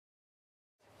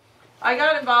I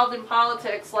got involved in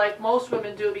politics like most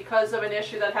women do because of an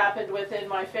issue that happened within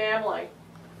my family.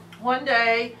 One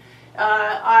day,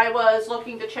 I was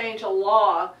looking to change a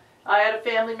law. I had a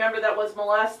family member that was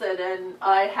molested, and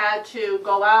I had to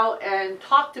go out and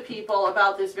talk to people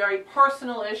about this very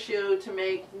personal issue to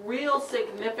make real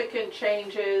significant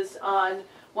changes on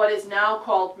what is now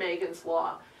called Megan's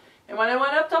Law. And when I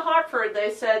went up to Hartford,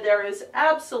 they said there is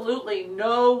absolutely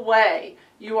no way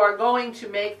you are going to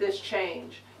make this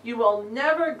change. You will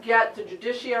never get the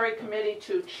Judiciary Committee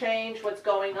to change what's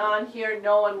going on here.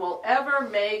 No one will ever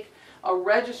make a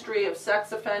registry of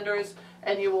sex offenders,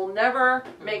 and you will never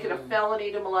make it a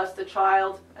felony to molest a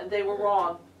child. And they were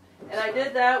wrong. And I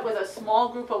did that with a small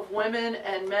group of women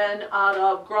and men out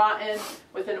of Groton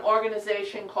with an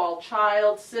organization called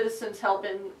Child Citizens Help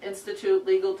Institute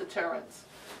Legal Deterrence.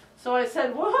 So I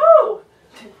said, woohoo!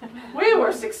 We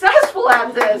were successful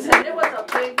at this, and it was a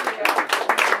big deal.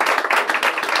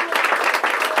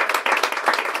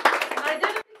 And I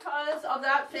did it because of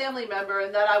that family member,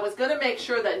 and that I was going to make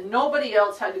sure that nobody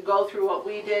else had to go through what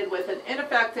we did with an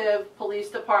ineffective police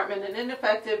department, an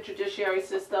ineffective judiciary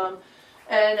system,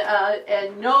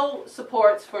 and no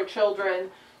supports for children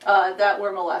that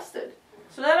were molested.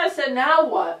 So then I said, now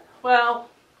what? Well,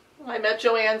 I met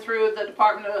Joanne through the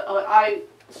Department of, I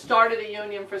started a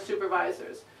union for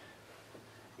supervisors.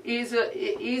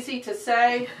 Easy to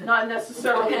say, not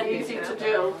necessarily easy to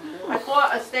do. I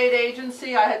fought a state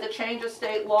agency. I had to change a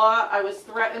state law. I was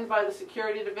threatened by the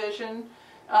security division.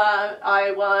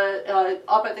 I was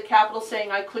up at the Capitol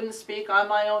saying I couldn't speak on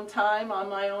my own time, on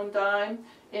my own dime,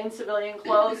 in civilian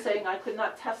clothes, saying I could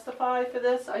not testify for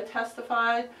this. I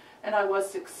testified, and I was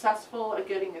successful at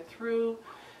getting it through.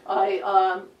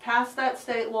 I passed that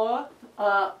state law,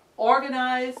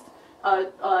 organized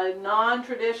a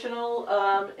non-traditional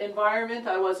environment.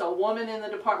 I was a woman in the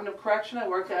Department of Correction. I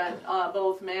worked at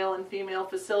both male and female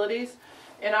facilities.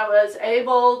 And I was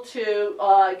able to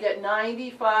get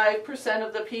 95%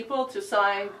 of the people to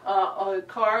sign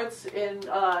cards in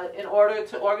order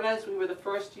to organize. We were the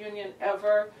first union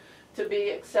ever to be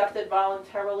accepted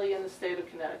voluntarily in the state of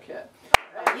Connecticut.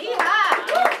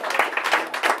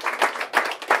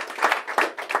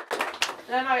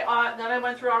 Then I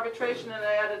went through arbitration, and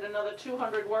I added another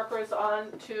 200 workers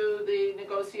onto the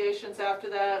negotiations after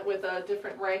that with a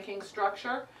different ranking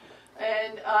structure.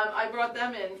 And I brought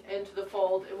them into the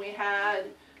fold, and we had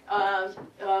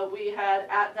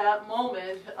at that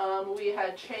moment, we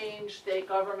had changed state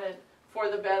government for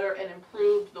the better and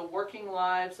improved the working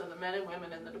lives of the men and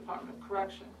women in the Department of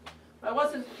Correction. But I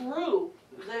wasn't through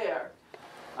there.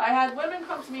 I had women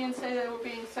come to me and say they were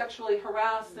being sexually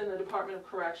harassed in the Department of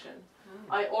Correction.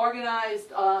 I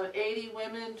organized 80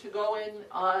 women to go in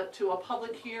to a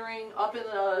public hearing up in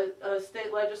the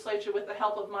state legislature with the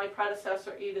help of my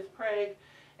predecessor, Edith Prague,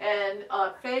 and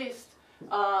faced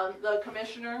the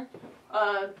commissioner.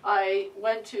 I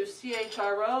went to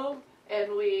CHRO,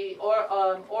 and we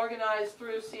organized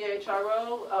through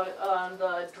CHRO.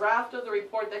 The draft of the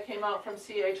report that came out from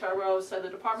CHRO said the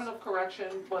Department of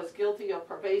Correction was guilty of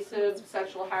pervasive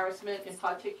sexual harassment, in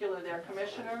particular their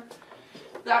commissioner.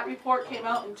 That report came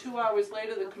out, and 2 hours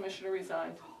later the commissioner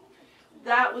resigned.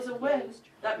 That was a win.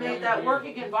 That made that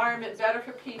working environment better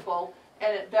for people,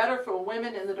 and it better for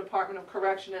women in the Department of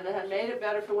Correction, and it had made it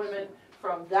better for women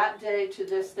from that day to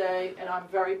this day, and I'm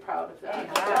very proud of that.